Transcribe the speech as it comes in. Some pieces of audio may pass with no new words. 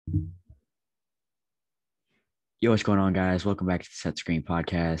Yo, what's going on, guys? Welcome back to the Set Screen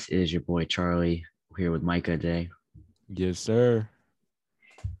Podcast. It is your boy Charlie. We're here with Micah today. Yes, sir.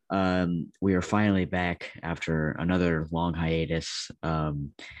 We are finally back after another long hiatus.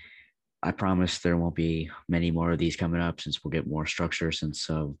 I promise there won't be many more of these coming up since we'll get more structure since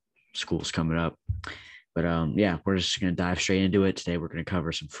school's coming up. But yeah, we're just gonna dive straight into it today. We're gonna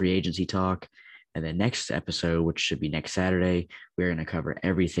cover some free agency talk, and then next episode, which should be next Saturday, we're gonna cover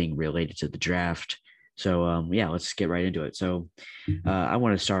everything related to the draft. So yeah, let's get right into it. So I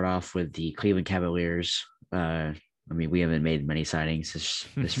want to start off with the Cleveland Cavaliers. We haven't made many signings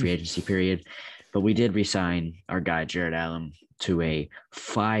this free agency period, but we did resign our guy Jared Allen to a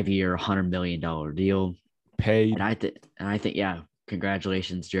 5-year, $100 million deal. Paid. And I think, yeah,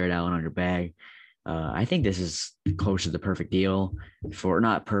 congratulations, Jared Allen, on your bag. I think this is close to the perfect deal for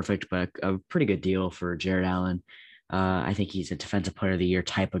not perfect, but a pretty good deal for Jared Allen. I think he's a defensive player of the year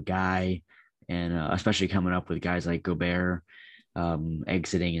type of guy, and especially coming up with guys like Gobert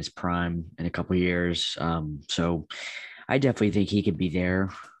exiting his prime in a couple of years. So I definitely think he could be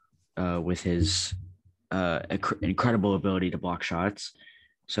there with his incredible ability to block shots.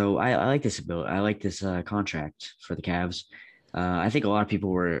 So I like this ability. I like this contract for the Cavs. I think a lot of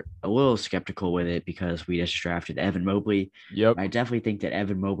people were a little skeptical with it because we just drafted Evan Mobley. Yep. I definitely think that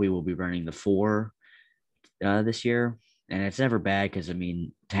Evan Mobley will be running the four this year, and it's never bad because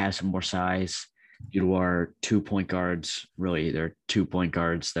to have some more size, you are 2 point guards. Really, they're 2 point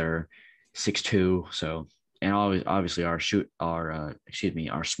guards. They're 6'2". So, and always obviously our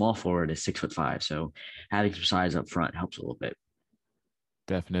small forward is 6'5". So having some size up front helps a little bit.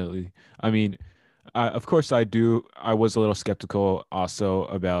 Definitely. I mean, of course, I do. I was a little skeptical also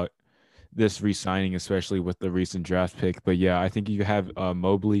about this re-signing, especially with the recent draft pick. But yeah, I think you have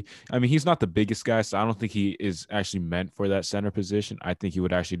Mobley. I mean, he's not the biggest guy, so I don't think he is actually meant for that center position. I think he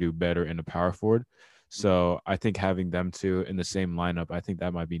would actually do better in the power forward. So I think having them two in the same lineup, I think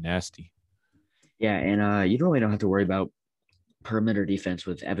that might be nasty. Yeah, and you really don't have to worry about perimeter defense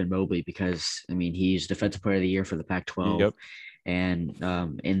with Evan Mobley because he's defensive player of the year for the Pac-12, Yep.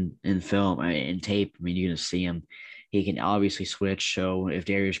 and in film, in tape, you're gonna see him. He can obviously switch. So if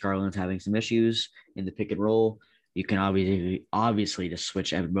Darius Garland's having some issues in the pick and roll, you can obviously just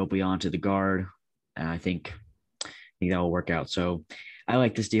switch Evan Mobley onto the guard, and I think that will work out. So I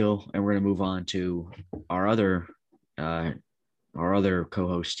like this deal, and we're gonna move on to our other uh, our other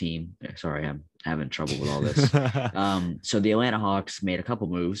co-host team. Sorry, I'm having trouble with all this. So the Atlanta Hawks made a couple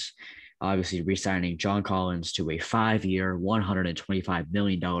moves, obviously re-signing John Collins to a 5-year, $125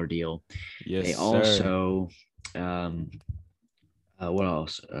 million deal. Yes, They sir. also, what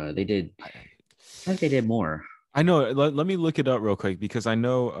else? They did. I think they did more. I know. Let me look it up real quick because I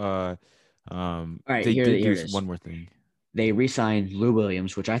know All right, they here, did here do it is. one more thing. They re-signed Lou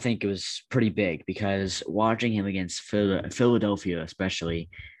Williams, which I think was pretty big because watching him against Philadelphia, especially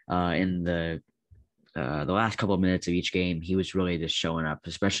in the last couple of minutes of each game, he was really just showing up,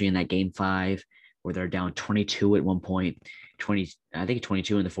 especially in that game five where they're down 22 at one point, 20, I think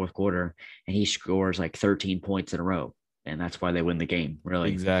 22 in the fourth quarter, and he scores like 13 points in a row. And that's why they win the game,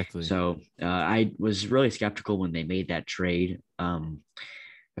 really. Exactly. So I was really skeptical when they made that trade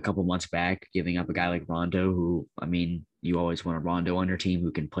a couple months back, giving up a guy like Rondo, who, you always want a Rondo on your team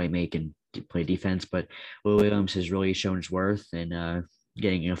who can play make and play defense. But Williams has really shown his worth, and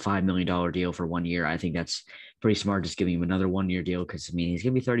getting a $5 million deal for 1 year. I think that's pretty smart. Just giving him another 1 year deal because he's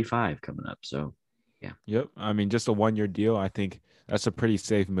gonna be 35 coming up. So yeah, Yep. I mean, just a 1 year deal. I think that's a pretty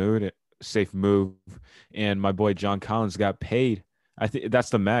safe move. Safe move. And my boy John Collins got paid. I think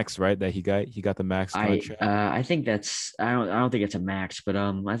that's the max, right? That he got. He got the max contract. I think that's I don't think it's a max, but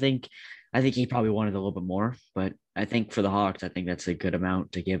I think he probably wanted a little bit more. But I think for the Hawks, I think that's a good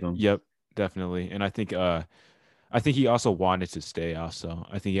amount to give him. Yep, definitely. And I think he also wanted to stay also.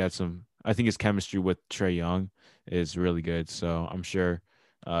 I think he had some I think his chemistry with Trey Young is really good. So I'm sure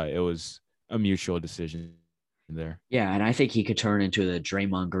it was a mutual decision there. Yeah, and I think he could turn into the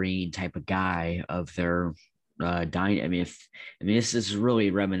Draymond Green type of guy of their dying. This is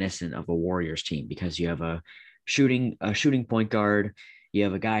really reminiscent of a Warriors team because you have a shooting point guard, you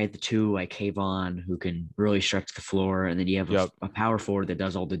have a guy at the two like Kayvon who can really stretch the floor, and then you have Yep. a power forward that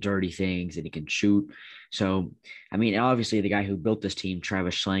does all the dirty things and he can shoot. So, obviously the guy who built this team,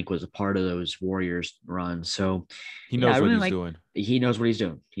 Travis Schlenk, was a part of those Warriors runs. So, He yeah, I knows what really he's like. doing. He knows what he's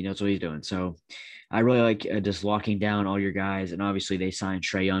doing. He knows what he's doing. So I really like just locking down all your guys. And obviously, they signed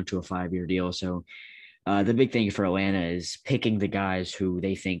Trey Young to a 5-year deal. So the big thing for Atlanta is picking the guys who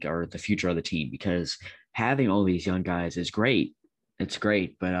they think are the future of the team because having all these young guys is great. It's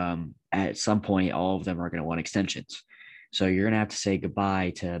great. But at some point, all of them are going to want extensions. So you're going to have to say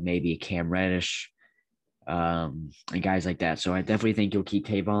goodbye to maybe Cam Reddish, and guys like that. So I definitely think you'll keep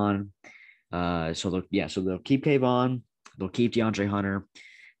Kayvon. So they'll keep Kayvon, they'll keep DeAndre Hunter,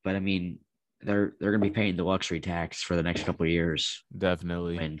 but I mean they're gonna be paying the luxury tax for the next couple of years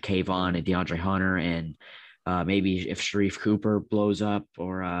Definitely. when Kayvon and DeAndre Hunter and maybe if Sharif Cooper blows up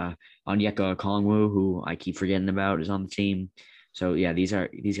or Onyeka Okongwu, who I keep forgetting about, is on the team. So yeah, these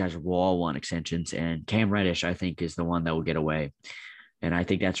guys will all want extensions, and Cam Reddish I think is the one that will get away, and I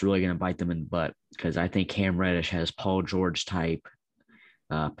think that's really going to bite them in the butt because I think Cam Reddish has Paul George type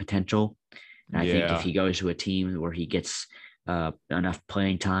potential, and I think if Yeah. he goes to a team where he gets enough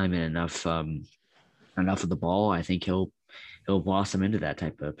playing time and enough of the ball, I think he'll blossom into that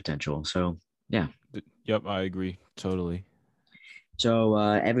type of potential. So yeah. Yep, I agree totally. So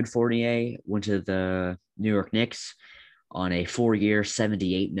Evan Fournier went to the New York Knicks on a 4-year,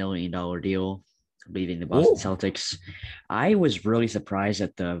 $78 million deal, leaving the Boston Oh, Celtics. I was really surprised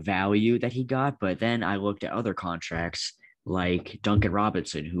at the value that he got, but then I looked at other contracts like Duncan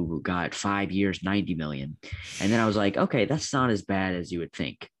Robinson, who got 5 years, 90 million. And then I was like, okay, that's not as bad as you would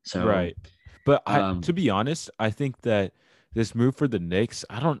think. So right. But to um, be honest, I think that this move for the Knicks,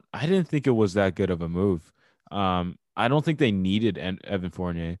 I didn't think it was that good of a move. I don't think they needed Evan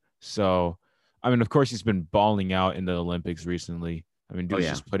Fournier. So, I mean, of course, he's been balling out in the Olympics recently. I mean, oh dude's yeah,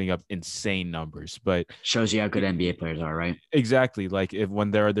 just putting up insane numbers. But shows you how good NBA players are, right? exactly, like if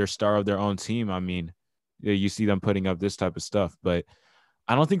when they're their star of their own team, I mean, yeah, you see them putting up this type of stuff. But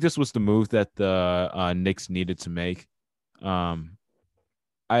I don't think this was the move that the Knicks needed to make. Um,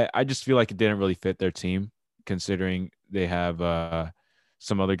 I just feel like it didn't really fit their team, considering they have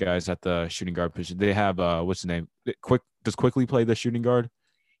some other guys at the shooting guard position. They have what's the name? Does Quickly play the shooting guard?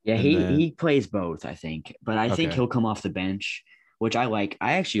 Yeah, And then he plays both, I think, but I think okay, he'll come off the bench, which I like.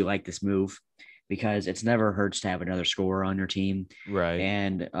 I actually like this move because it's never hurts to have another scorer on your team. right.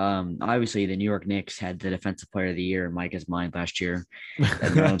 And obviously, the New York Knicks had the Defensive Player of the Year in Micah's mind last year,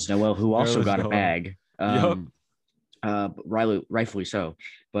 Nerlens Noel, who also Nerlens got a Noel. bag. Yup. Rightfully so.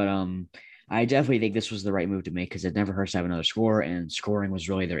 But I definitely think this was the right move to make because it never hurts to have another score, and scoring was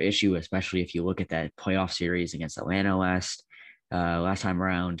really their issue, especially if you look at that playoff series against Atlanta last time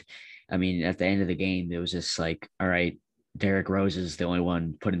around. I mean, at the end of the game, it was just like, all right, Derrick Rose is the only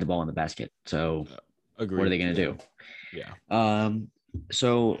one putting the ball in the basket. So what are Agreed. they going to Yeah. do? Yeah.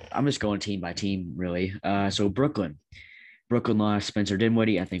 So I'm just going team by team, really. So Brooklyn lost Spencer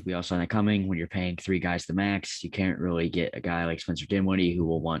Dinwiddie. I think we all saw that coming. When you're paying three guys the max, you can't really get a guy like Spencer Dinwiddie who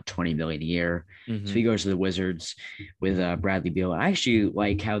will want 20 million a year. So Mm-hmm. he goes to the Wizards with Bradley Beal. I actually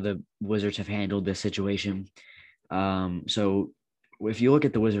like how the Wizards have handled this situation. So if you look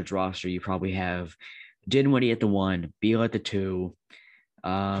at the Wizards roster, you probably have Dinwiddie at the 1, Beal at the 2,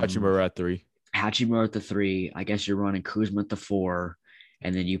 um, Hachimura at 3. Hachimura at the 3. I guess you're running Kuzma at the 4,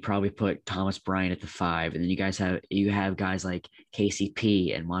 and then you probably put Thomas Bryant at the 5, and then you have guys like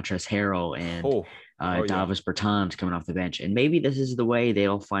KCP and Montrezl Harrell and Oh. Oh yeah. Davis Bertans coming off the bench, and maybe this is the way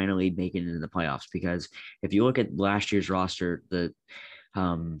they'll finally make it into the playoffs. Because if you look at last year's roster,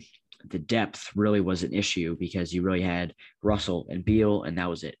 um, the depth really was an issue because you really had Russell and Beal, and that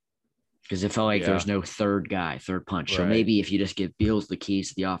was it. Because it felt like there Yeah. was no third guy, third punch. So Right. maybe if you just give Beals the keys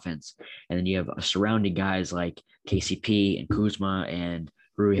to the offense, and then you have surrounding guys like KCP and Kuzma and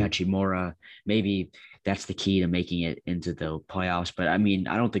Rui Hachimura, maybe that's the key to making it into the playoffs. But I mean,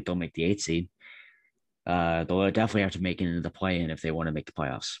 I don't think they'll make the 8th seed. They'll definitely have to make it into the play-in if they want to make the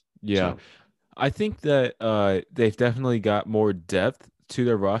playoffs. Yeah. So I think that they've definitely got more depth to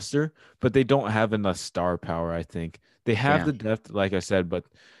their roster, but they don't have enough star power, I think. They have yeah, the depth, like I said, but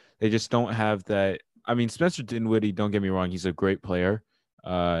they just don't have that. I mean, Spencer Dinwiddie, don't get me wrong, he's a great player.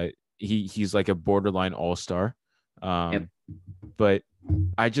 Uh he's like a borderline all-star. yep, Um, but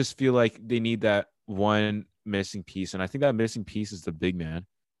I just feel like they need that one missing piece, and I think that missing piece is the big man.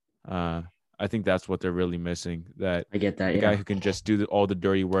 Uh, I think that's what they're really missing. That I get that. the guy Yeah, who can just do all the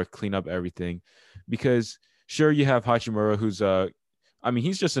dirty work, clean up everything. Because sure, you have Hachimura, who's I mean,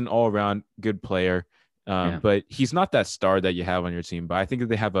 he's just an all around good player. yeah. But he's not that star that you have on your team. But I think if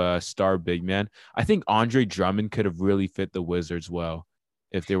they have a star big man, I think Andre Drummond could have really fit the Wizards well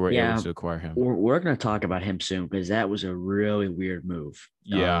if they were able Yeah, to acquire him. we're going to talk about him soon because that was a really weird move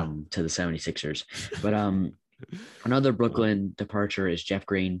Yeah. to the 76ers. But another Oh, Brooklyn departure is Jeff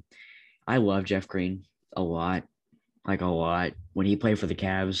Green. I love Jeff Green a lot, like a lot. When he played for the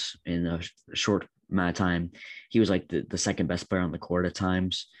Cavs in a short amount of time, he was like the second best player on the court at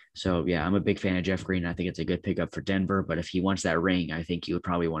times. So yeah, I'm a big fan of Jeff Green. I think it's a good pickup for Denver. But if he wants that ring, I think he would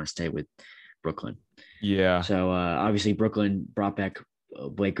probably want to stay with Brooklyn. yeah. So obviously Brooklyn brought back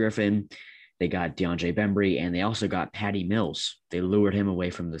Blake Griffin, They got DeAndre Bembry, and they also got Patty Mills. They lured him away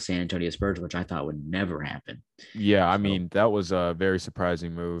from the San Antonio Spurs, which I thought would never happen. Yeah, I So mean, that was a very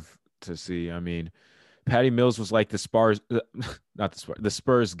surprising move to see. I mean, Patty Mills was like the Spurs, not the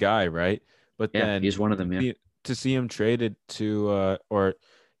Spurs guy, right? But yeah, then he's one of them. Yeah, see- to see him traded to, or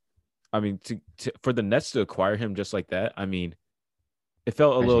I mean, to for the Nets to acquire him just like that, I mean, it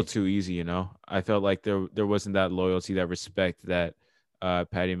felt a little actually, too easy, you know. I felt like there wasn't that loyalty, that respect that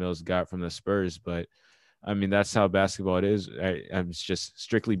Patty Mills got from the Spurs. But I mean, that's how basketball it is. It's just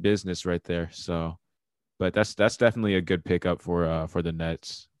strictly business right there. So, but that's definitely a good pickup for the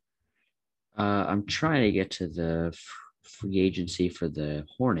Nets. I'm trying to get to the free agency for the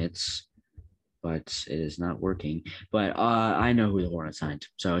Hornets, but it is not working. But I know who the Hornets signed,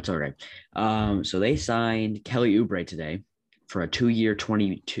 so it's all right. So they signed Kelly Oubre today for a 2-year,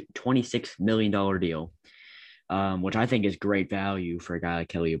 $26 million deal, which I think is great value for a guy like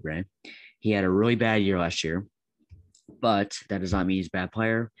Kelly Oubre. He had a really bad year last year, but that does not mean he's a bad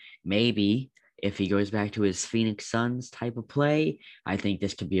player. Maybe if he goes back to his Phoenix Suns type of play, I think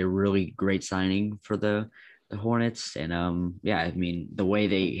this could be a really great signing for the Hornets. And yeah, I mean the way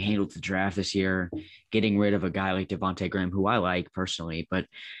they handled the draft this year, getting rid of a guy like Devonte Graham, who I like personally, but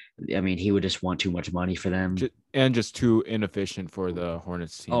I mean he would just want too much money for them. And just too inefficient for the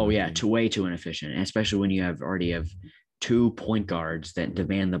Hornets team. Oh I yeah, mean, way too inefficient, and especially when you already have 2 point guards that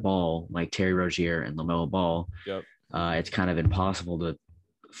demand the ball like Terry Rozier and LaMelo Ball. yep. It's kind of impossible to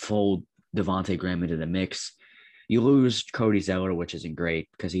fold Devonte Graham into the mix. You lose Cody Zeller, which isn't great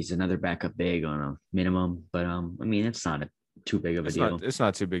because he's another backup big on a minimum. But I mean, it's not too big of a deal. It's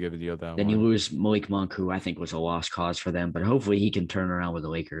not too big of a deal, that Then you one. lose Malik Monk, who I think was a lost cause for them, but hopefully he can turn around with the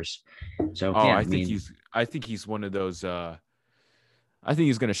Lakers. So Oh, yeah, I mean, I think he's one of those I think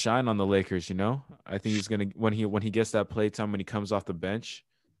he's gonna shine on the Lakers, you know? I think he's gonna when he gets that play time when he comes off the bench,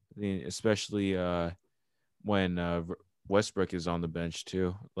 especially when Westbrook is on the bench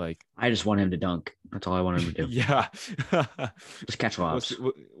too. Like, I just want him to dunk. That's all I want him to do. yeah. Just catch we'll see,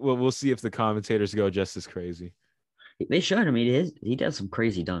 lobs. we'll see if the commentators go just as crazy. They should. I mean, he does some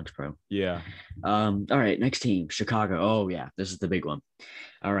crazy dunks, bro. Yeah. All right, next team, Chicago. Oh yeah, this is the big one.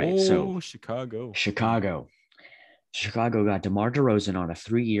 All right, so Oh, Chicago. Chicago. Chicago got DeMar DeRozan on a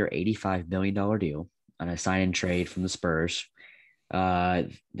 3-year, $85 million deal on a sign and trade from the Spurs.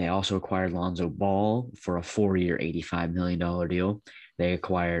 They also acquired Lonzo Ball for a 4-year, $85 million deal. They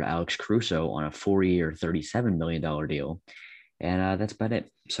acquired Alex Caruso on a 4-year, $37 million deal. And that's about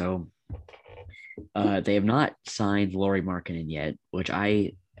it. So they have not signed Laurie Markkinen yet, which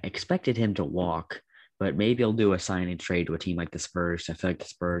I expected him to walk, but maybe he'll do a sign and trade to a team like the Spurs. I feel like the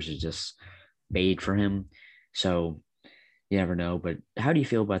Spurs is just made for him. So you never know. But how do you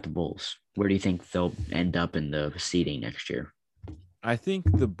feel about the Bulls? Where do you think they'll end up in the seeding next year? I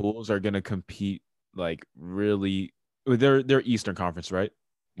think the Bulls are gonna compete like really. They're Eastern Conference, right?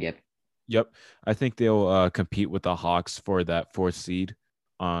 Yep. Yep. I think they'll compete with the Hawks for that fourth seed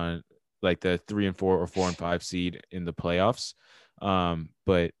on like the 3 and 4 or 4 and 5 seed in the playoffs.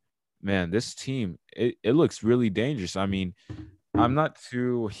 But man, this team, it looks really dangerous. I mean, I'm not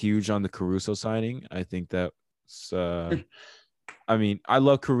too huge on the Caruso signing. I think that's I mean, I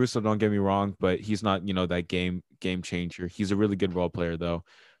love Caruso, don't get me wrong, but he's not, that game changer. He's a really good role player though.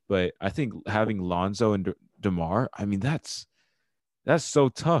 But I think having Lonzo and DeMar, I mean, that's so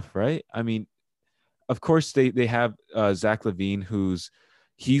tough, right? I mean, of course they have Zach LaVine,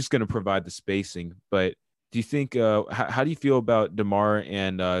 he's going to provide the spacing. But do you think how do you feel about DeMar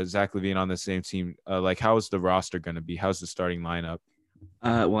and Zach LaVine on the same team? Like, how is the roster going to be? How's the starting lineup?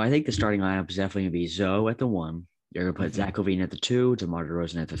 Well, I think the starting lineup is definitely going to be Zoe at the 1. You're going to put Mm-hmm. Zach LaVine at the 2, DeMar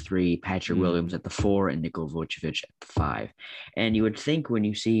DeRozan at the 3, Patrick Williams Mm-hmm. at the 4, and Nikola Vucevic at the 5. And you would think when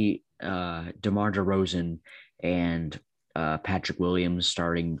you see DeMar DeRozan and Patrick Williams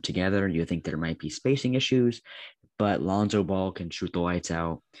starting together, you think there might be spacing issues, but Lonzo Ball can shoot the lights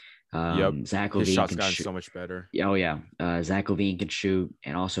out. Yep, Zach his LaVine shot's can gotten shoot. so much better. Oh yeah, Zach LaVine can shoot,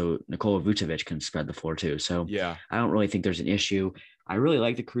 and also Nikola Vucevic can spread the floor too. So Yeah, I don't really think there's an issue. I really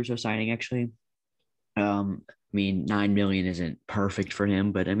like the Caruso signing actually. I mean, 9 million isn't perfect for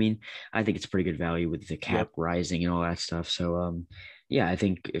him, but I mean, I think it's pretty good value with the cap yep. rising and all that stuff. So yeah, I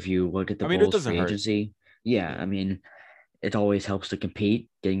think if you look at the I mean, it Bulls doesn't free hurt. agency, yeah, I mean, it always helps to compete,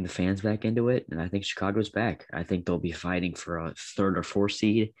 getting the fans back into it. And I think Chicago's back. I think they'll be fighting for a third or fourth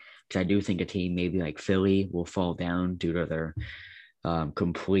seed because I do think a team maybe like Philly will fall down due to their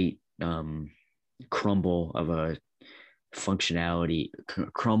complete crumble of a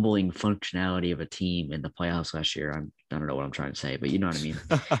crumbling functionality of a team in the playoffs last year. I don't know what I'm trying to say, but you know what I mean.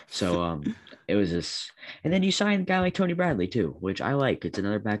 So it was this, and then you signed a guy like Tony Bradley too, which I like. It's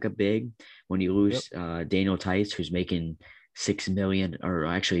another backup big. When you Yep. lose Daniel Tice, who's making $6 million or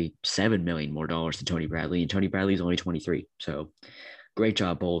actually $7 million more dollars than Tony Bradley, and Tony Bradley's only 23. So great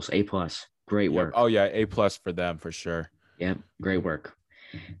job, Bulls. A+. Great Yep. work. Oh yeah, A+ for them for sure. Yep, great work.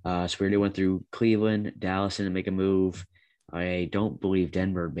 So we already went through Cleveland, Dallas didn't make a move. I don't believe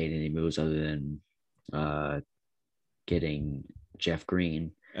Denver made any moves other than getting Jeff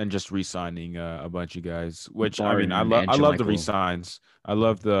Green, And just re-signing a bunch of guys, which I mean, Barton, and I love the JaMychal. re-signs. I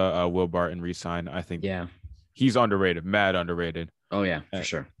love the Will Barton re-sign. I think Yeah. he's underrated, mad underrated. Oh yeah, Uh, for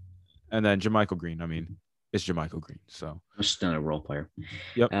sure. And then JaMychal Green. I mean, it's JaMychal Green. So Just another role player.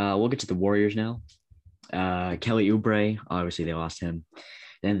 yep. We'll get to the Warriors now. Kelly Oubre, obviously they lost him.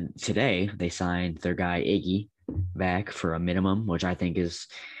 Then today they signed their guy Iggy back for a minimum, which I think is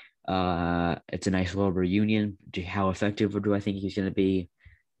it's a nice little reunion. How effective do I think he's going to be?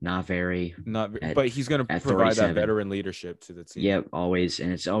 Not very. But he's going to At provide that 37. veteran leadership to the team. Yep, always,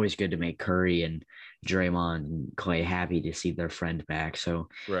 and it's always good to make Curry and Draymond and Clay happy to see their friend back. So,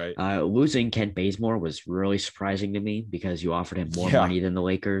 Right. losing Kent Bazemore was really surprising to me because you offered him more Yeah. money than the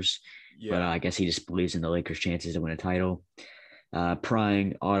Lakers. Yeah. But I guess he just believes in the Lakers' chances to win a title.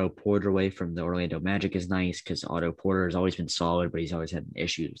 Prying Otto Porter away from the Orlando Magic is nice because Otto Porter has always been solid, but he's always had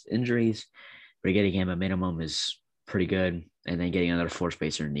issues with injuries. But getting him a minimum is pretty good. And then getting another floor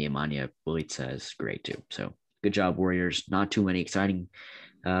spacer, Nemanja Bjelica, is great too. So good job, Warriors. Not too many exciting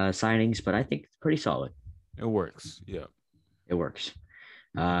signings, but I think it's pretty solid. It works. Yeah. It works.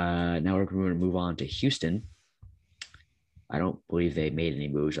 Now we're going to move on to Houston. I don't believe they made any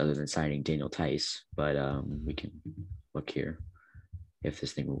moves other than signing Daniel Tice, but we can look here if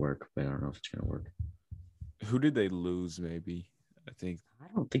this thing will work, but I don't know if it's going to work. Who did they lose? Maybe I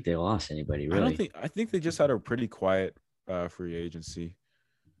don't think they lost anybody really. I think they just had a pretty quiet free agency.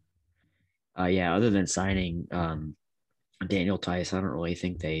 Yeah, other than signing Daniel Tice, I don't really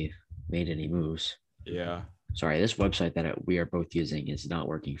think they made any moves. Yeah. Sorry, this website that we are both using is not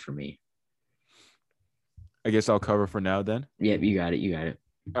working for me. I guess I'll cover for now then. Yeah, you got it.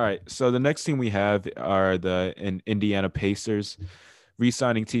 All right. So the next team we have are the Indiana Pacers.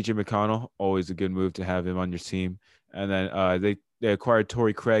 Re-signing TJ McConnell, always a good move to have him on your team. And then they acquired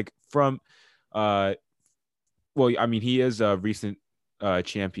Torrey Craig from well, I mean, he is a recent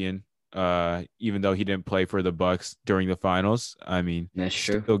champion, even though he didn't play for the Bucks during the finals. I mean, That's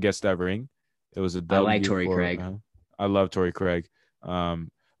true. Still gets that ring. It was a W. I like Torrey Craig. I love Torrey Craig.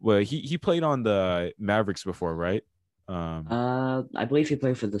 Well, he played on the Mavericks before, right? I believe he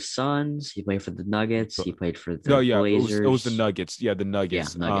played for the Suns. He played for the Nuggets. He played for the Blazers. It was the Nuggets. Yeah, the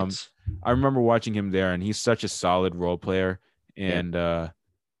Nuggets. Yeah, Nuggets. I remember watching him there, and he's such a solid role player. And I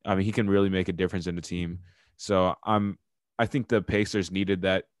mean, he can really make a difference in the team. So I think the Pacers needed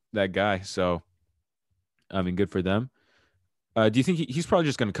that guy. So I mean, good for them. Do you think he's probably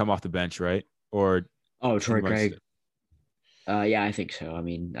just going to come off the bench, right? Or Torrey Craig. Yeah, I think so. I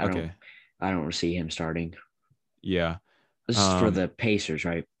mean, I don't see him starting. Yeah. This is for the Pacers,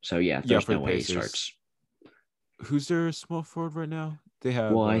 right? So yeah, there's no way he starts. Who's their small forward right now? They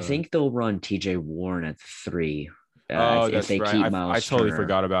have. Well, I think they'll run TJ Warren at 3. That's right. I totally Turner.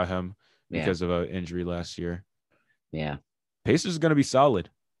 forgot about him because of an injury last year. Yeah. Pacers is going to be solid.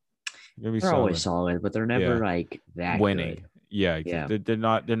 They're always solid, but they're never like that winning. Good. Yeah. They're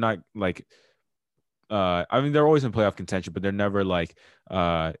not like. I mean, they're always in playoff contention, but they're never like,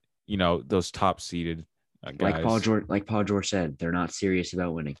 those top seeded guys. Like Paul George said, they're not serious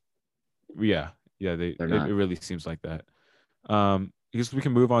about winning. Yeah. It really seems like that. I guess we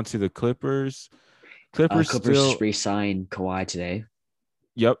can move on to the Clippers. Clippers still re-signed Kawhi today.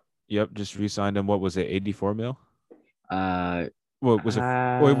 Yep. Just re-signed him. What was it? 84 mil. What was it?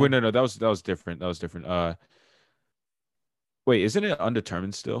 Wait, no. That was different. Wait, isn't it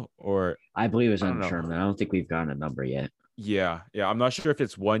undetermined still? Or I believe it's undetermined. I don't think we've gotten a number yet. Yeah. I'm not sure if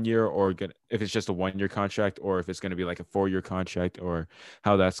it's 1 year or if it's just a 1 year contract or if it's going to be like a 4-year contract or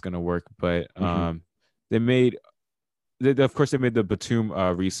how that's going to work. But they made the Batum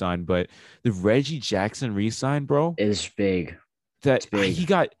re-sign, but the Reggie Jackson re-sign, bro, is big. He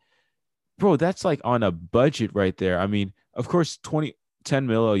got, bro, that's like on a budget right there. I mean, of course, 10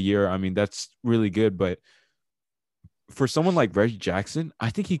 mil a year. I mean, that's really good, but for someone like Reggie Jackson, I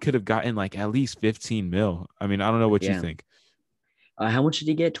think he could have gotten like at least 15 mil. I mean, I don't know what you think. How much did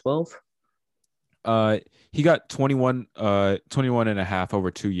he get? 12? He got 21 and a half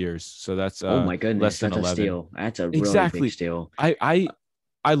over 2 years. So that's oh my goodness, less than that's 11. a steal. That's a really big steal.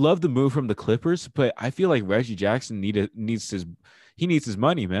 I love the move from the Clippers, but I feel like Reggie Jackson needs his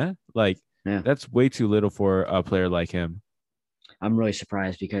money, man. Like Yeah. that's way too little for a player like him. I'm really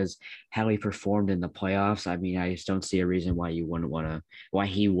surprised because how he performed in the playoffs. I mean, I just don't see a reason why you wouldn't want to, why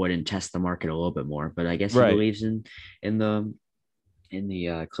he wouldn't test the market a little bit more. But I guess he Right. believes in the In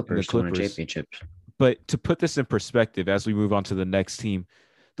the Clippers to win a Clippers. championship. But to put this in perspective, as we move on to the next team,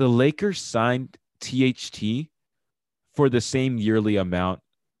 the Lakers signed THT for the same yearly amount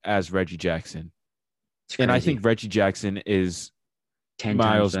as Reggie Jackson. It's And I crazy. think Reggie Jackson is 10 times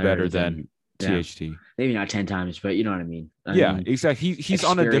miles better better than than yeah, THT. maybe not 10 times, but you know what I mean. I Yeah, mean, exactly. He's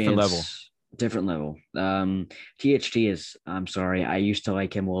on a different level. experience, different level. THT is. I'm sorry, I used to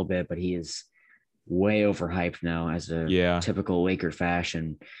like him a little bit, but he is way overhyped now as a Yeah. typical Laker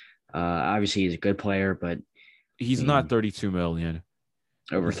fashion. Obviously, he's a good player, but I He's not mean, 32 million.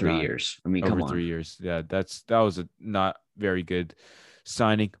 over He's three not years. I mean, come over on. 3 years. Yeah, that was a not very good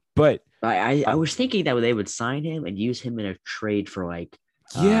signing. But I uh, was thinking that they would sign him and use him in a trade for like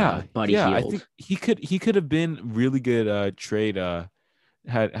Buddy yeah, I think Hield. he could have been really good trade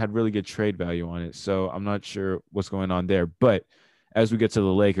had really good trade value on it. So I'm not sure what's going on there. But as we get to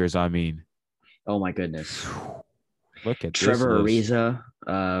the Lakers, I mean, Oh my goodness. look at this Trevor list.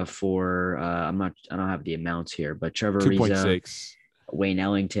 Ariza for I don't have the amounts here, but Trevor Ariza, 2.6. Wayne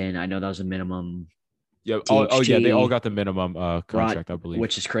Ellington. I know that was a minimum. Yeah. Oh yeah, they all THT, got the minimum Rod, contract, I believe.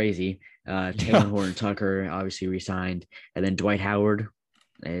 which is crazy. Taylor Yeah. Horton Tucker obviously resigned, and then Dwight Howard.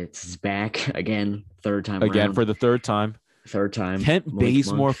 It's back again, third time Again around, for the third time. third time. Kent Malik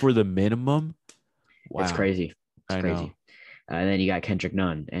Bazemore Monk. for the minimum. It's Wow. crazy. It's I know. crazy. And then you got Kendrick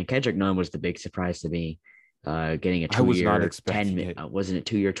Nunn, and Kendrick Nunn was the big surprise to me. Getting a I was not two-year expecting it. wasn't it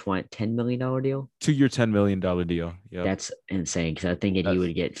 2 year $10 million deal? 2 year $10 million deal. Yep. That's insane because I thinking he That's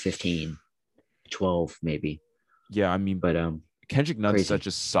would get 15, 12 maybe, yeah. I mean, but Kendrick Nunn's crazy. such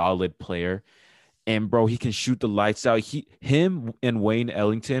a solid player. And bro, he can shoot the lights out. Him and Wayne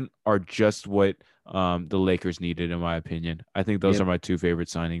Ellington are just what the Lakers needed, in my opinion. I think those are Yep. my two favorite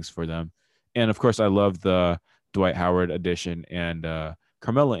signings for them. And of course, I love the Dwight Howard addition and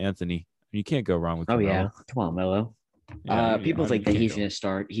Carmelo Anthony. You can't go wrong with Oh yeah, Carmelo. come on, Melo. Yeah, People you think that can't he's go. going to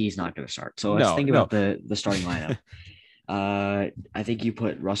start. He's not going to start. So let's No, think no. about the starting lineup. I think you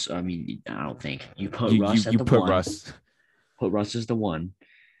put Russ. I mean, I don't think you put Russ at You the put one. Russ. Put Russ as the one.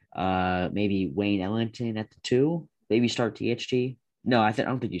 Maybe Wayne Ellington at the two. Maybe start THT. No, I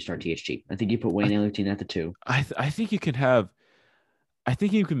don't think you start THT. I think you put I Wayne Ellington at the two. I think you can have. I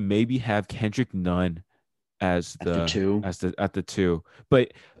think you can maybe have Kendrick Nunn as At the the two. at the two.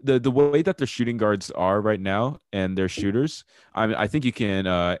 But the way that their shooting guards are right now and their shooters, I think you can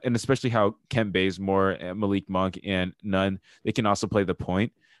and especially how Kent Bazemore and Malik Monk and Nunn, they can also play the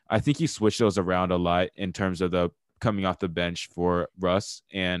point. I think you switch those around a lot in terms of the coming off the bench for Russ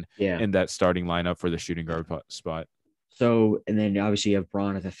and Yeah. in that starting lineup for the shooting guard spot. So and then obviously you have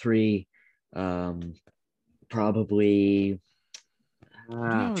Braun at the three. Um, Probably. Who do you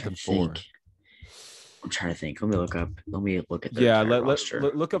I'm have at the trying to think. four? I'm trying to think. Let me look up. Let me look at their Yeah, entire roster.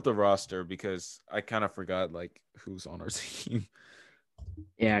 look up the roster because I kind of forgot like who's on our team.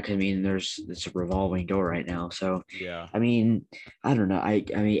 Yeah, because I mean, it's a revolving door right now. So, Yeah. I mean, I don't know. I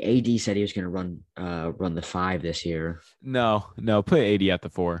mean, AD said he was going to run the five this year. No, put 80 at the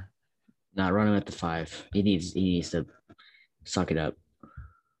four. Not run him at the five. He needs to suck it up.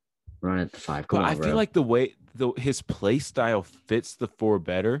 Run at the five. Come But I on, feel bro. like the way his play style fits the four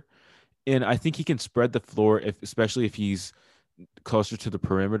better, and I think he can spread the floor if especially if he's closer to the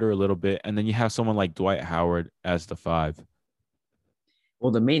perimeter a little bit, and then you have someone like Dwight Howard as the five.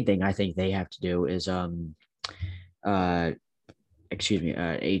 Well, the main thing I think they have to do is uh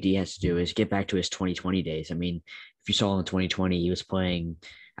AD has to do is get back to his 2020 days. I mean, if you saw in 2020, he was playing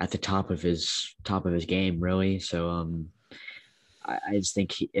at the top of his game, really. So I just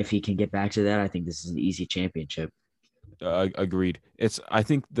think if he can get back to that, I think this is an easy championship. Agreed. It's I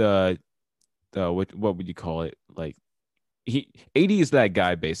think the what would you call it? Like he 80 is that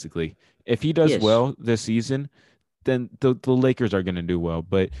guy basically. If he does Yes, well this season, then the Lakers are going to do well.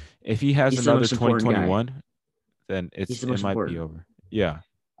 But if he has he's the another most important guy. 2021, then He's the it most might be important. over. Yeah,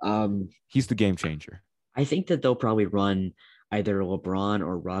 Um, he's the game changer. I think that they'll probably run either LeBron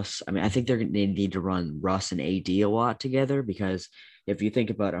or Russ. I mean, I think they need to run Russ and AD a lot together because if you think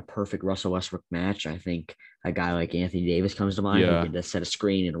about a perfect Russell Westbrook match, I think a guy like Anthony Davis comes to mind who Yeah. can just set a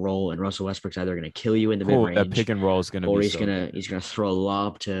screen and roll, and Russell Westbrook's either going to kill you in the mid Oh, that pick range and roll is going to or be so good. he's gonna throw a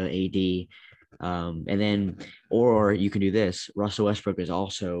lob to AD. And then, or you can do this. Russell Westbrook is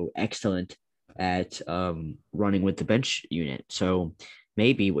also excellent at running with the bench unit. So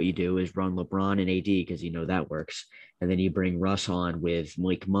maybe what you do is run LeBron and AD because you know that works. and then you bring Russ on with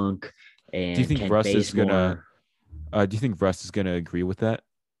Malik Monk Do you and think Kent Russ is gonna? Bazemore. Do you think Russ is gonna agree with that?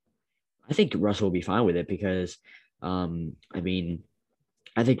 I think Russ will be fine with it because, I mean,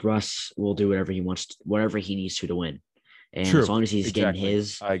 I think Russ will do whatever he wants, whatever he needs to win, and as True. long as he's getting Exactly.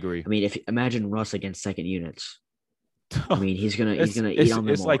 his, I agree. I mean, if imagine Russ against second units, I mean, he's it's gonna eat it's on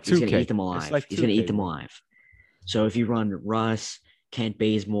them it's all. like He's gonna eat 2K. them It's alive. like He's gonna eat 2K, them bro. alive. So if you run Russ, Kent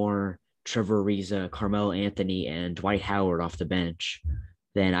Bazemore, Trevor Ariza, Carmelo Anthony, and Dwight Howard off the bench,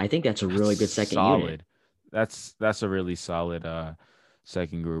 then I think that's a That's really good second unit. solid. That's a really solid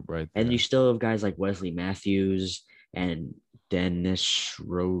second group right And you there. still have guys like Wesley Matthews and Dennis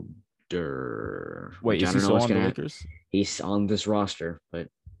Schroeder, Wait, which is I he don't know still what's on the gonna. Lakers? He's on this roster, but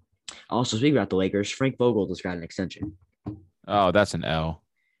also speaking about the Lakers, Frank Vogel just got an extension. Oh, that's an L.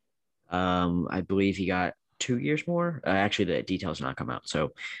 I believe he got 2 years more. Actually, the details not come out,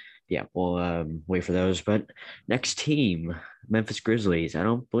 so yeah, we'll wait for those. But next team, Memphis Grizzlies. I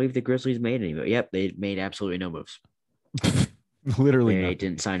don't believe the Grizzlies made any. But yep, they made absolutely no moves. Literally They nothing.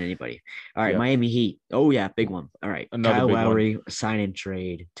 didn't sign anybody. All right, Yep. Miami Heat. Oh yeah, big one. All right, Another Kyle big one. Lowry sign and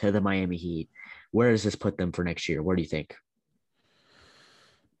trade to the Miami Heat. Where does this put them for next year? Where do you think?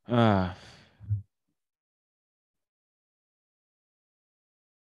 Uh,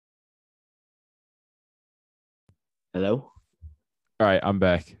 Hello. all right, I'm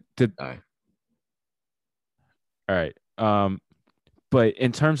back. All right. All right. But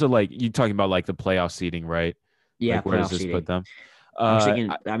in terms of like you talking about like the playoff seeding, right? Yeah, Like where does playoff this put seeding. them? I was I,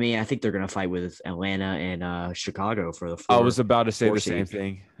 thinking. I mean, I think they're gonna fight with Atlanta and Chicago for the I four was about to say four the same seed.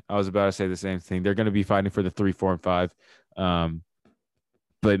 thing. I was about to say the same thing. They're going to be fighting for the 3, 4, and 5. Um,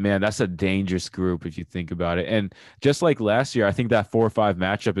 but man, that's a dangerous group if you think about it. And just like last year, I think that 4 or 5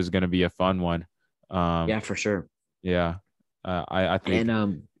 matchup is going to be a fun one. Um, Yeah, for sure. yeah, I think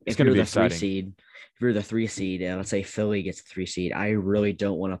And it's going to be exciting. if you're the 3 seed, let's say Philly gets the 3 seed, I really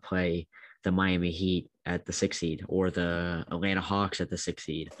don't want to play the Miami Heat at the 6 seed or the Atlanta Hawks at the 6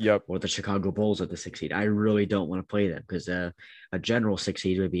 seed Yep, or the Chicago Bulls at the 6 seed. I really don't want to play them because a general 6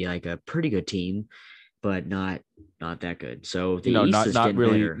 seed would be like a pretty good team, but not that good. So the East not is getting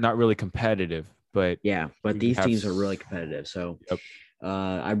better. not really competitive, but Yeah, but you these have. teams are really competitive. So Yep.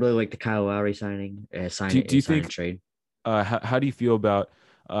 I really like the Kyle Lowry signing, Do you sign think and trade. how do you feel about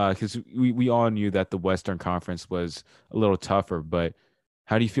because we all knew that the Western Conference was a little tougher, but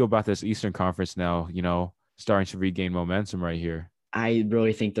how do you feel about this Eastern Conference now, starting to regain momentum right here? I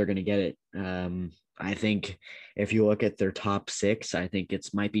really think they're going to get it. I think if you look at their top six, I think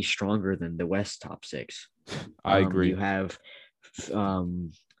it's might be stronger than the West top six. I You agree. have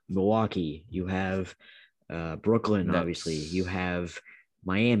um, Milwaukee, you have Brooklyn, obviously, you Nets, have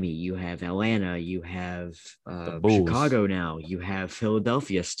Miami, you have Atlanta, you have the Bulls. Chicago now, you have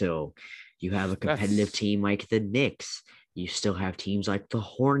Philadelphia still, you have a competitive That's team like the Knicks. You still have teams like the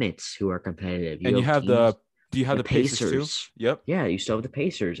Hornets who are competitive. You and you have have teams do you have the the Pacers too? Pacers. Yep. Yeah, you still have the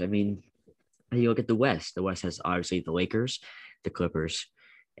Pacers. I mean, you look at the West. The West has obviously the Lakers, the Clippers,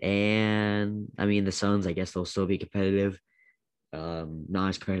 and I mean the Suns. I guess they'll still be competitive. Not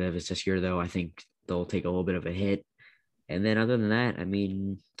as competitive as this year, though. I think they'll take a little bit of a hit. And then other than that, I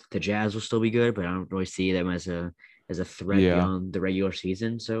mean, the Jazz will still be good, but I don't really see them as a threat Yeah, beyond the regular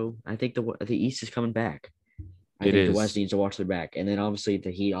season. So I think the East is coming back. I it think the West is. needs to watch their back. And then obviously the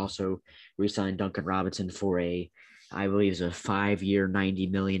Heat also re-signed Duncan Robinson for I believe, is a 5 year,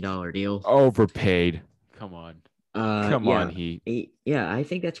 $90 million deal. Overpaid. Come on. Come on, Yeah, Heat. yeah, I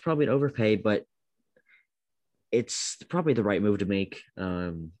think that's probably an overpaid, but it's probably the right move to make.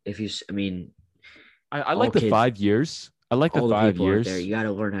 If you, I mean, I all like the kids, 5 years. I like the all the five people out there, years, you got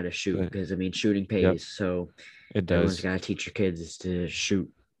to learn how to shoot but because I mean, shooting yep, pays. So it everyone's does. got to teach your kids to shoot.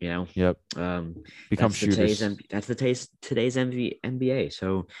 You Yep. know, Become shooters. that's the taste today's NBA.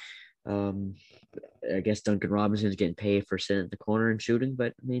 So um, I guess Duncan Robinson's getting paid for sitting in the corner and shooting,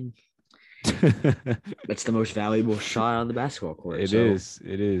 but I mean, that's the most valuable shot on the basketball court. It So is.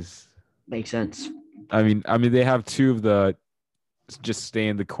 It is. makes sense. I mean, they have two of the just stay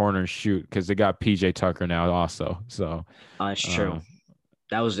in the corner and shoot because they got PJ Tucker now also. So, That's true. uh,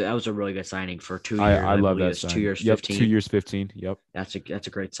 That was a really good signing for two years. I I love believe that it's two signing. years, Yep, 15. 2 years, 15. Yep. That's a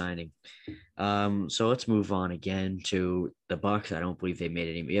great signing. So let's move on again to the Bucks. I don't believe they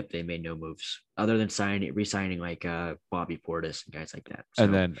made any. Yep, they made no moves other than re-signing like Bobby Portis and guys like that.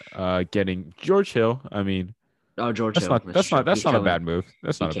 And So then getting George Hill. I mean, George Hill, that's true. that's not a bad move.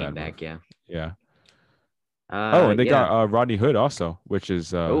 That's He not a came bad move. back. Yeah. Yeah. Oh, and they Yeah. got Rodney Hood also, which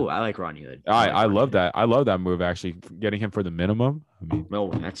is Oh, I like Ronnie Hood. I like I Ronnie love Hood. that. I love that move actually. Getting him for the minimum. I mean, No,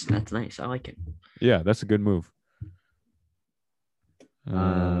 that's nice. I like it. yeah, that's a good move. Uh,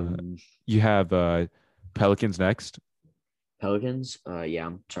 Um, you have Pelicans next. Pelicans. Yeah,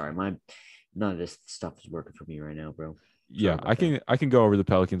 I'm sorry. None of this stuff is working for me right now, bro. Sorry Yeah, about that. I can go over the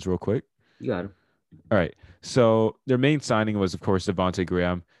Pelicans real quick. You got him. All right. So their main signing was, of course, Devontae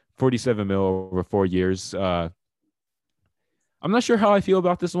Graham, 47 mil over 4 years. I'm not sure how I feel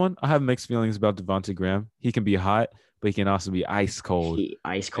about this one. I have mixed feelings about Devontae Graham. He can be hot, but he can also be ice cold, He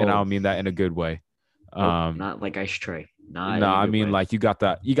ice and I cold. don't mean that in a good way. Nope, Um, not like Ice Tray. Not no, in a I good mean way. like you got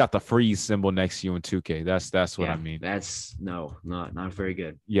the freeze symbol next to you in 2K. That's what I Yeah, mean. that's no, not very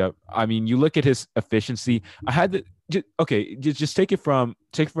good. Yep. I mean, you look at his efficiency. I had to okay, just take it from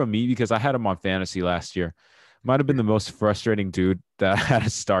me because I had him on fantasy last year. Might have been the most frustrating dude that I had to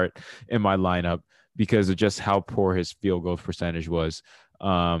start in my lineup because of just how poor his field goal percentage was.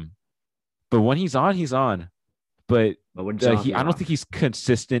 Um, but when he's on, he's on. But But when it's off, I he's don't think off. he's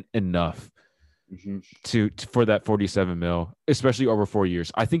consistent enough Hmm. for that 47 mil, especially over 4 years.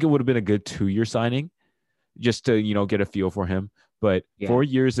 I think it would have been a good 2 year signing just to get a feel for him. But Yeah, 4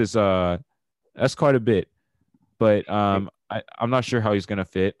 years is that's quite a bit. But I, I'm not sure how he's gonna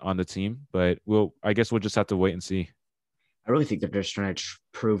fit on the team. But I guess we'll just have to wait and see. I really think they're just trying to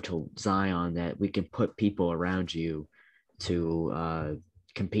prove to Zion that we can put people around you to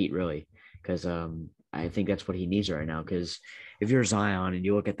compete, really, because I think that's what he needs right now. Because if you're Zion and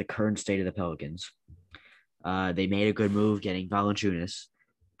you look at the current state of the Pelicans, they made a good move getting Valanciunas,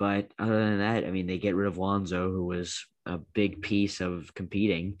 but other than that, I mean, they get rid of Lonzo, who was a big piece of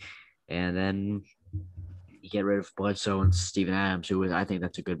competing, and then you get rid of Bledsoe and Steven Adams, who I think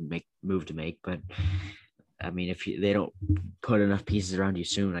that's a good move to make. But I mean, if they don't put enough pieces around you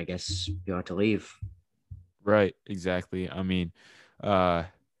soon, I guess you have to leave. Right. Exactly. I mean, uh,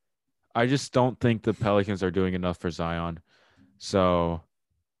 I just don't think the Pelicans are doing enough for Zion. So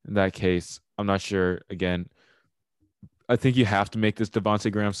in that case, I'm not sure. Again, I think you have to make this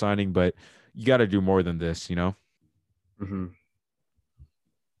Devontae Graham signing, but you got to do more than this. Mm-hmm.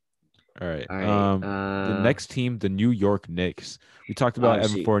 All right. All right. The next team, the New York Knicks. We talked about Evan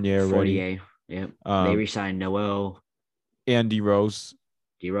Obviously, Fournier already. Fortier. Yep. They Um, re-signed Noel, Andy Rose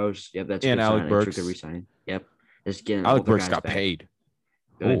D Rose. Yep, that's a and good Alec sign. That's a good Burks. re-signing. Yep. Just getting all Alec their Burks guys got back. paid.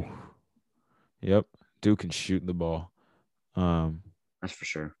 Good. Oh, yep. Dude can shoot the ball. Um, That's for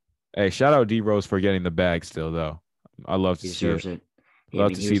sure. hey, shout out D Rose for getting the bag still though. I love to He see it. deserves it. I Love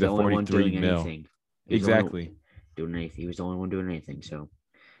mean, to he see was the the only one 43 doing mil. anything. He was the only Exactly. doing anything. He was the only one doing anything. So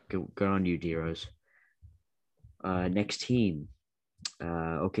good on you, D Rose. Next team,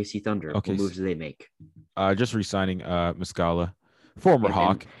 OKC Thunder. What Okay. moves do they make? Just resigning Muscala, former Yep,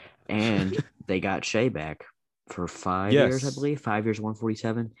 Hawk. and they got Shea back for 5 years, I Yes. believe. 5 years,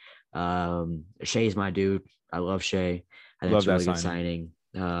 147. Shea's my dude. I love Shea. I think Love it's a that really good signing.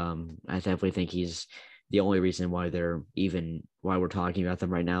 signing. I definitely think he's the only reason why we're talking about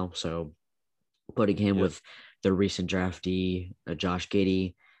them right now. So putting him Yep. with the recent draftee, Josh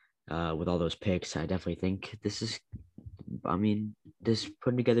Giddey, with all those picks, I definitely think I mean, just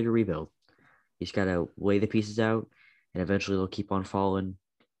putting together to rebuild. He's got to lay the pieces out, and eventually they'll keep on falling.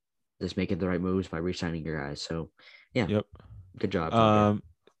 Just making the right moves by re-signing your guys. So, yeah, Yep. good job, Thunder. Um,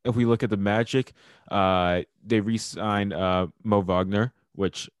 if we look at the Magic, they re-signed Mo Wagner,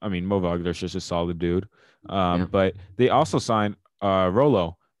 which I mean Mo Wagner's just a solid dude. Yeah. But they also signed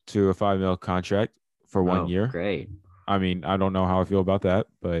Rolo to a 5 mil contract for one Oh, year. great. I mean, I don't know how I feel about that,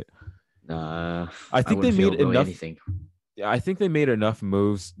 but I I think they wouldn't feel made really enough. anything. I think they made enough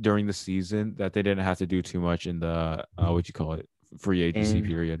moves during the season that they didn't have to do too much in the what you call it free agency And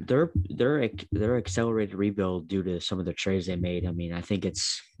period. their accelerated rebuild due to some of the trades they made. I mean, I think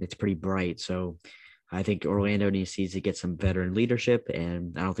it's pretty bright. So I think Orlando needs to get some veteran leadership,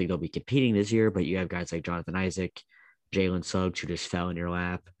 and I don't think they'll be competing this year. But you have guys like Jonathan Isaac, Jalen Suggs, who just fell in your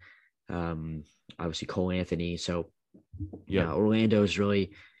lap. Um, Obviously Cole Anthony. So Yep. yeah, Orlando is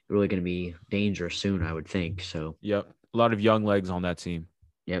really going to be dangerous soon, I would think. So Yep. A lot of young legs on that team.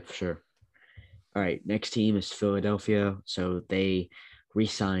 yep, for sure. All right, next team is Philadelphia. So they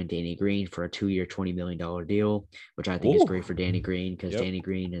re-signed Danny Green for a 2-year, $20 million deal, which I think is Ooh. great for Danny Green because Yep. Danny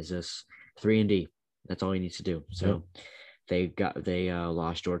Green is just 3-and-D. That's all he needs to do. So they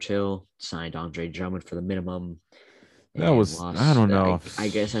lost George Hill, signed Andre Drummond for the minimum, That and was I lost. don't know. I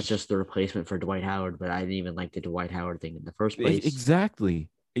guess that's just the replacement for Dwight Howard, but I didn't even like the Dwight Howard thing in the first place. Exactly.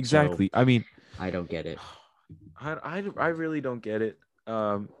 So Exactly. I mean, I don't get it. I really don't get it.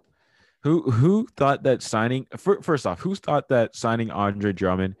 Who thought that signing first off, who thought that signing Andre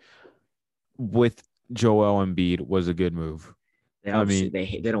Drummond with Joel Embiid was a good move? They I obviously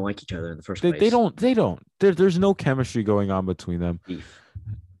mean, they don't like each other in the first they place. don't. There's no chemistry going on between them. Beef.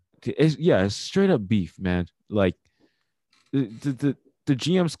 It's straight up beef, man. Like the the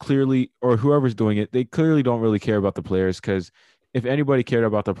GMs clearly, or whoever's doing it, they clearly don't really care about the players. Because if anybody cared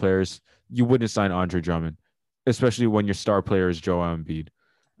about the players, you wouldn't sign Andre Drummond, especially when your star player is Joel Embiid.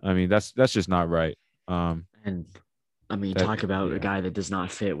 I mean, that's just not right. Um, And I mean, that talk about a yeah, guy that does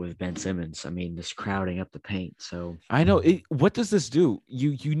not fit with Ben Simmons. I mean, this crowding up the paint. So I know. What does this do?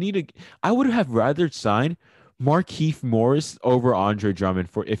 You need a. I would have rather signed Markieff Morris over Andre Drummond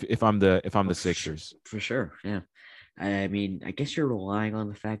for if I'm oh, the Sixers. for sure, yeah. I mean, I guess you're relying on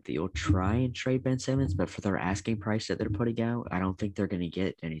the fact that you'll try and trade Ben Simmons, but for their asking price that they're putting out, I don't think they're going to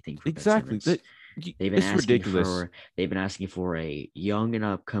get anything for Ben Exactly. Simmons. They've been It's asking ridiculous. for they've been asking for a young and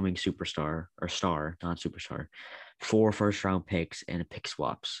upcoming superstar or star, not superstar, 4 first round picks and a pick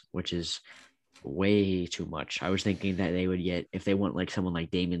swaps, which is way too much. I was thinking that they would get if they want like someone like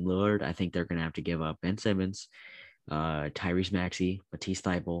Damian Lillard, I think they're gonna have to give up Ben Simmons, Tyrese Maxey, Matisse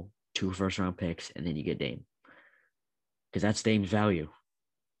Thybulle, 2 first round picks, and then you get Dame. Because that's Dame's value.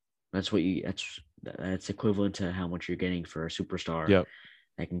 That's what you that's equivalent to how much you're getting for a superstar Yep.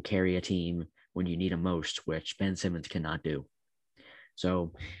 that can carry a team when you need them most, which Ben Simmons cannot do.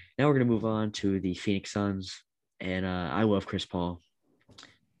 So now we're gonna move on to the Phoenix Suns, and I love Chris Paul,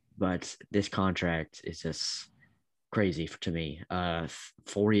 but this contract is just crazy to me.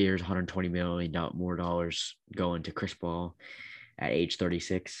 4 years, $120 million more dollars going to Chris Paul at age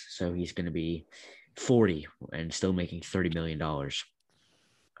 36, so he's gonna be 40 and still making $30 million. I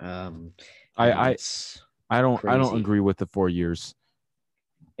I think I that's I don't crazy. agree with the 4 years.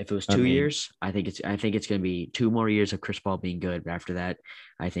 If it was I two mean, years, I think it's going to be 2 more years of Chris Paul being good. But after that,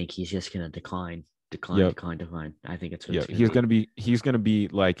 I think he's just going to decline, decline, yep, decline, decline. I think that's what it's yep. going to be. He's gonna be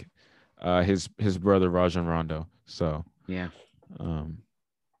like his brother Rajon Rondo. So Yeah, um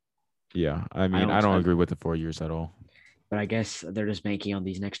yeah, I I mean I don't. don't agree with the 4 years at all. But I guess they're just banking on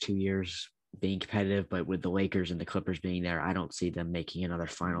these next 2 years being competitive. But with the Lakers and the Clippers being there, I don't see them making another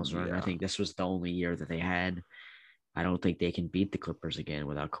finals run. I Yeah. think this was the only year that they had. I don't think they can beat the Clippers again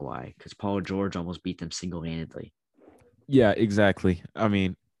without Kawhi because Paul George almost beat them single handedly. Yeah, exactly. I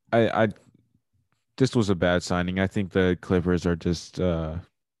mean, I this was a bad signing. I think the Clippers are just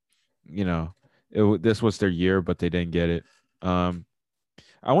you know, this was their year, but they didn't get it. Um,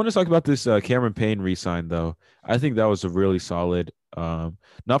 I want to talk about this Cameron Payne re-sign though. I think that was a really solid,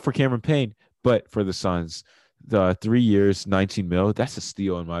 not for Cameron Payne, but for the Suns. The 3 years, 19 mil. That's a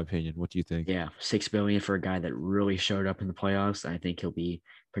steal in my opinion. What do you think? Yeah, 6 billion for a guy that really showed up in the playoffs. I think he'll be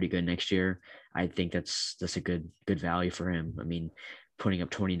pretty good next year. I think that's a good value for him. I mean, putting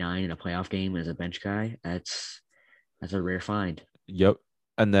up 29 in a playoff game as a bench guy, that's a rare find. Yep.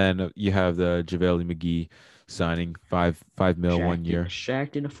 And then you have the JaVale McGee signing five mil one year.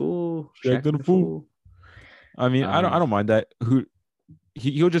 Shacked in a fool, Shaq shacked done in a a fool. fool. I mean, I Um, don't mind that.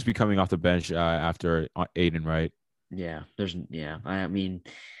 He'll just be coming off the bench after Aiden, right? yeah. I mean,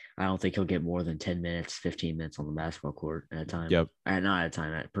 I don't think he'll get more than 10 minutes, 15 minutes on the basketball court at a time. Yep. Not at a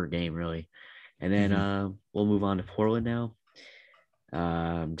time, per game, really. And then Hmm. we'll move on to Portland now.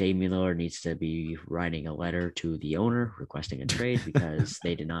 Damian Lillard needs to be writing a letter to the owner requesting a trade because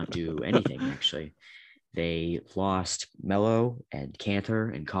they did not do anything, actually. They lost Mello and Cantor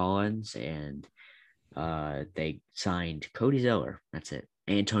and Collins, and they signed Cody Zeller. That's it.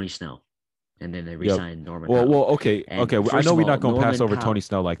 And Tony Snell. And then they Yep. re-signed Norman Powell. Okay, And okay. I first know of we're all, not gonna pass Norman over Powell, Tony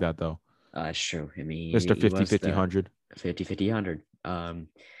Snell like that though, it's true. I mean, Mister he 50 was 50 the 100. 50-50-100.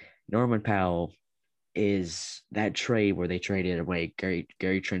 Norman Powell is that trade where they traded away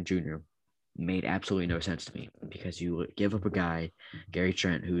Gary Trent Jr. made absolutely no sense to me because you give up a guy, Gary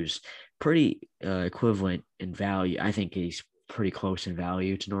Trent, who's pretty equivalent in value. I think he's pretty close in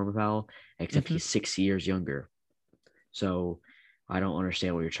value to Norman Powell, except Hmm. he's 6 years younger. So I don't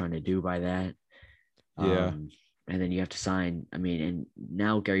understand what you're trying to do by that. Yeah. Um, and then you have to sign. I mean, and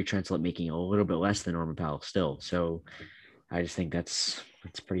now Gary Trent's making a little bit less than Norman Powell still. So I just think that's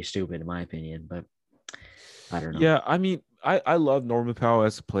pretty stupid in my opinion. But I don't know. Yeah. I mean, I love Norman Powell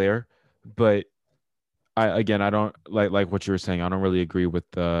as a player, but I don't like what you were saying. I don't really agree with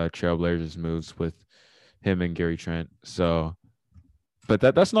the Trailblazers moves with him and Gary Trent. So, but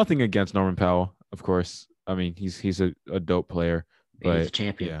that's nothing against Norman Powell, of course. I mean, he's a dope player, He's a but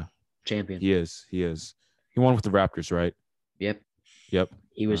champion. yeah, Champion. he is. He is. He won with the Raptors, right? Yep. Yep.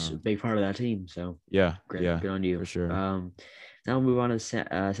 He was a Um, big part of that team. So yeah, great. yeah, Good on for you. sure. Now we'll move on to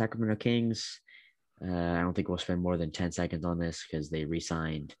Sacramento Kings. I don't think we'll spend more than 10 seconds on this because they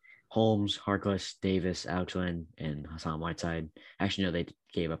re-signed Holmes, Harkless, Davis, Altuin, and Hassan Whiteside. Actually, no, they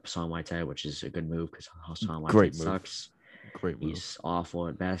gave up Hassan Whiteside, which is a good move because Hassan Great Whiteside move. sucks. Great move. He's awful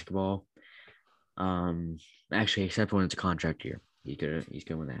at basketball. Um, Actually, except when it's a contract year, he's good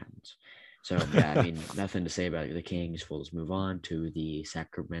when that happens. So yeah, I mean, nothing to say about the Kings. We'll just move on to the San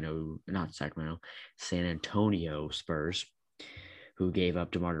Antonio Spurs, who gave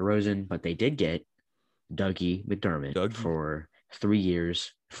up DeMar DeRozan, but they did get Dougie McDermott Dougie. for 3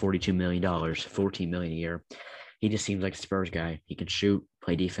 years, $42 million, 14 million a year. He just seems like a Spurs guy. He can shoot,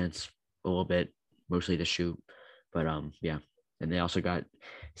 play defense a little bit, mostly to shoot. But yeah. And they also got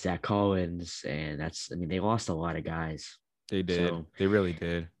Zach Collins, and they lost a lot of guys. They did. So They really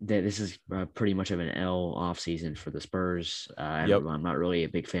did. this is pretty much of an L off season for the Spurs. Yep. I'm not really a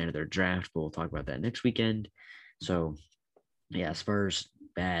big fan of their draft, but we'll talk about that next weekend. So yeah, Spurs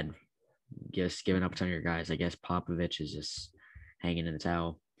bad. Just giving up a ton of your guys. I guess Popovich is just hanging in the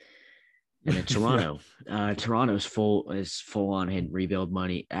towel. And then Toronto, Toronto's full on hit rebuild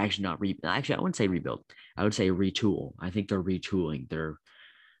money. Actually, not re. Actually, I wouldn't say rebuild. I would say retool. I think they're retooling their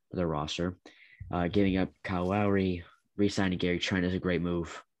roster, giving up Kyle Lowry, re-signing Gary Trent is a great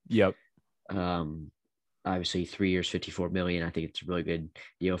move. Yep. Obviously 3 years, 54 million. I think it's a really good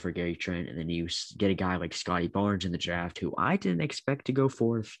deal for Gary Trent. And then you get a guy like Scotty Barnes in the draft, who I didn't expect to go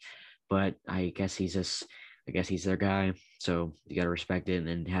fourth, but I guess he's their guy. So you got to respect it. And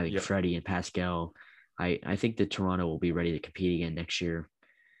then having Freddie and Pascal, I think that Toronto will be ready to compete again next year.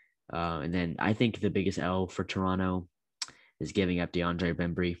 And then I think the biggest L for Toronto is giving up DeAndre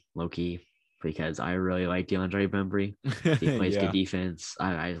Bembry, low-key, because I really like DeAndre Bembry. He plays good defense.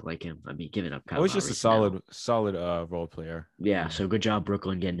 I like him. I mean, giving up Kyle Lowry just a solid role player. Yeah, so good job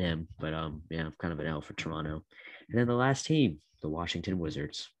Brooklyn getting him. But yeah, kind of an L for Toronto. And then the last team, the Washington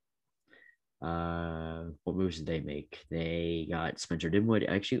Wizards. What moves did they make? They got Spencer Dinwiddie.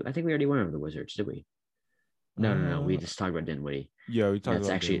 Actually, I think we already went over the Wizards, did we? No. We just talked about Dinwiddie. Yeah, we talked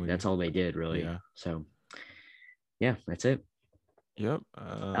about Dinwiddie. That's all they did, really. Yeah. So yeah, that's it. Yep.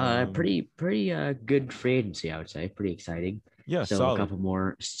 Pretty good free agency, I would say. Pretty exciting. Yeah. So solid.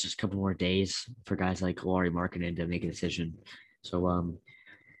 just a couple more days for guys like Lauri Markkanen to make a decision. So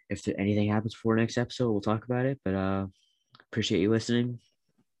if anything happens before next episode, we'll talk about it. But appreciate you listening.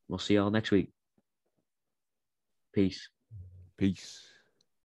 We'll see y'all next week. Peace.